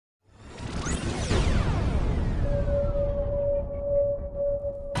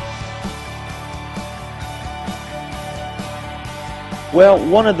Well,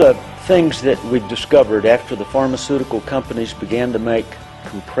 one of the things that we discovered after the pharmaceutical companies began to make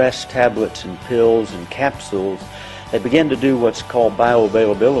compressed tablets and pills and capsules, they began to do what's called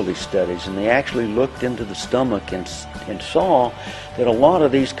bioavailability studies, and they actually looked into the stomach and saw that a lot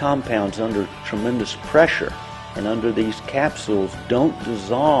of these compounds under tremendous pressure and under these capsules don't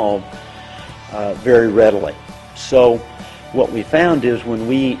dissolve very readily. So what we found is when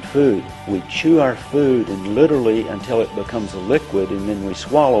we eat food, we chew our food and literally until it becomes a liquid, and then we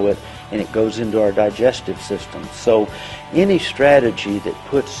swallow it and it goes into our digestive system. So any strategy that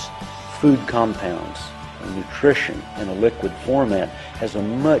puts food compounds and nutrition in a liquid format has a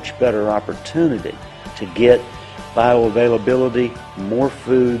much better opportunity to get bioavailability, more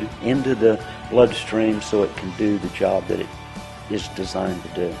food into the bloodstream so it can do the job that it is designed to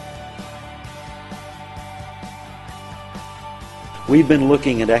do. We've been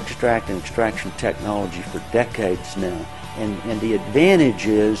looking at extract and extraction technology for decades now, and the advantage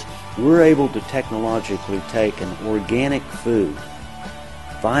is we're able to technologically take an organic food,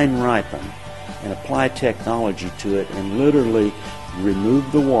 vine ripen, and apply technology to it and literally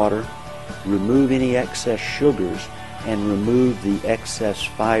remove the water, remove any excess sugars, and remove the excess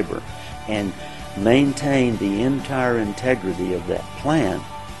fiber, and maintain the entire integrity of that plant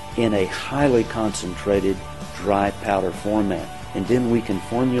in a highly concentrated dry powder format. And then we can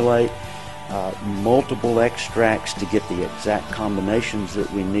formulate multiple extracts to get the exact combinations that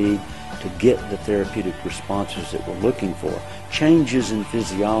we need to get the therapeutic responses that we're looking for. Changes in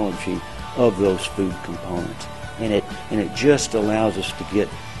physiology of those food components. And it just allows us to get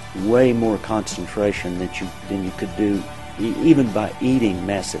way more concentration than you could do even by eating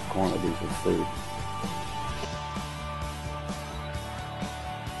massive quantities of food.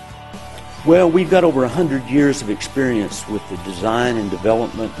 Well, we've got over 100 years of experience with the design and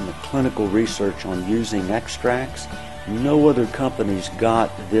development and the clinical research on using extracts. No other company's got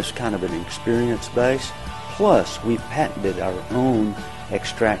this kind of an experience base. Plus, we've patented our own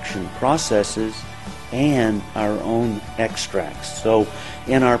extraction processes and our own extracts. So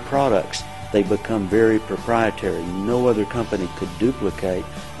in our products, they become very proprietary. No other company could duplicate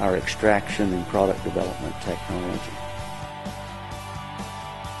our extraction and product development technology.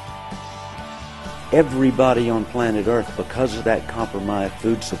 Everybody on planet Earth, because of that compromised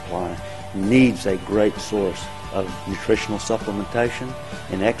food supply, needs a great source of nutritional supplementation,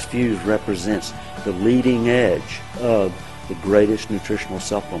 and Exfuze represents the leading edge of the greatest nutritional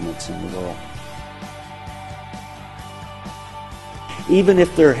supplements in the world. Even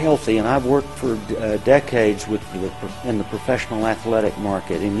if they're healthy, and I've worked for decades in the professional athletic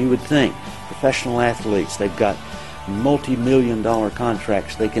market, and you would think professional athletes, they've got multi-million-dollar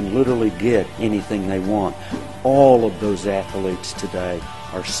contracts, they can literally get anything they want. All of those athletes today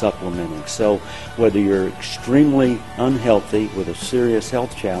are supplementing. So whether you're extremely unhealthy with a serious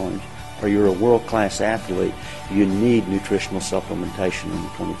health challenge or you're a world-class athlete, you need nutritional supplementation in the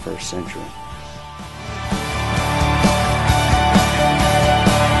 21st century.